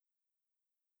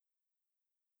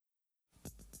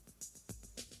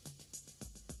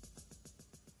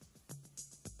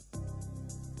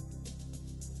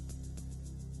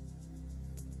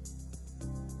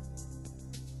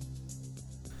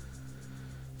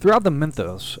Throughout the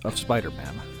mythos of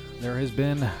Spider-Man, there has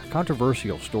been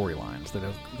controversial storylines that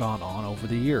have gone on over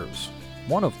the years.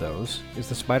 One of those is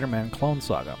the Spider-Man Clone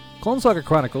Saga. Clone Saga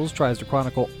Chronicles tries to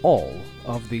chronicle all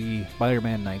of the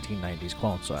Spider-Man 1990s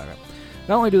Clone Saga.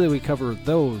 Not only do we cover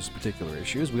those particular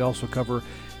issues, we also cover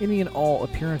any and all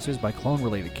appearances by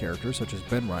clone-related characters such as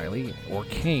Ben Reilly or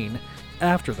Kane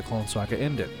after the Clone Saga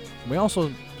ended. We also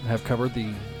have covered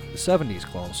the 70s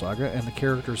Clone Saga and the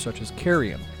characters such as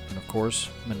Carrion and, of course,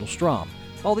 Mendel Stromm.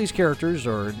 All these characters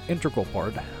are an integral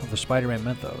part of the Spider-Man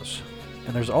mythos,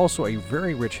 and there's also a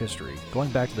very rich history, going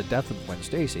back to the death of Gwen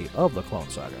Stacy, of the Clone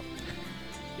Saga.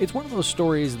 It's one of those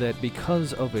stories that,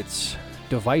 because of its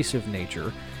divisive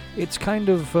nature, it's kind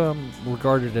of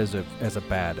regarded as a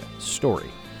bad story.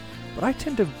 But I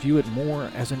tend to view it more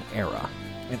as an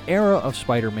era of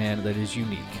Spider-Man that is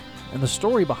unique, and the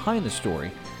story behind the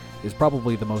story is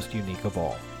probably the most unique of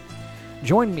all.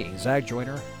 Join me, Zach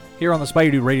Joyner, here on the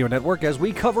Spidey Dude Radio Network as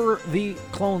we cover the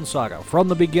Clone Saga from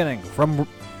the beginning, from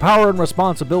Power and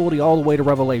Responsibility all the way to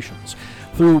Revelations,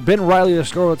 through Ben Reilly the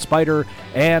Scarlet Spider,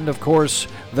 and of course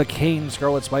the Kane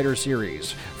Scarlet Spider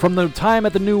series. From the time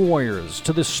at the New Warriors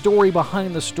to the story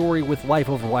behind the story with Life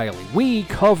of Riley, we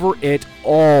cover it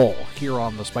all here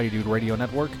on the Spidey Dude Radio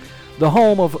Network, the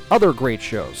home of other great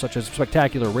shows such as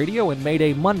Spectacular Radio and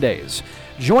Mayday Mondays.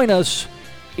 Join us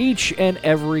each and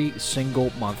every single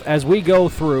month as we go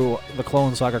through the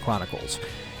Clone Saga Chronicles.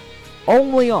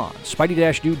 Only on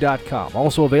Spidey-Dude.com.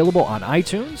 Also available on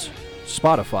iTunes,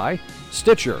 Spotify,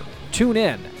 Stitcher,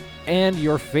 TuneIn, and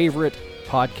your favorite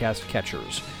podcast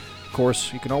catchers. Of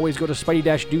course, you can always go to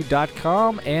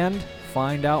Spidey-Dude.com and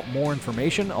find out more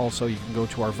information. Also, you can go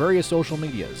to our various social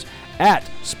medias at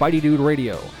Spidey Dude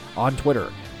Radio on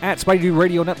Twitter, at Spidey Dude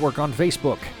Radio Network on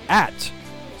Facebook, at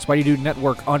Spidey Dude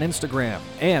Network on Instagram,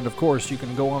 and of course you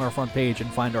can go on our front page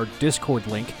and find our Discord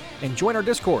link and join our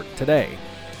Discord today,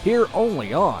 here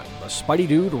only on the Spidey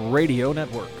Dude Radio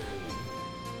Network.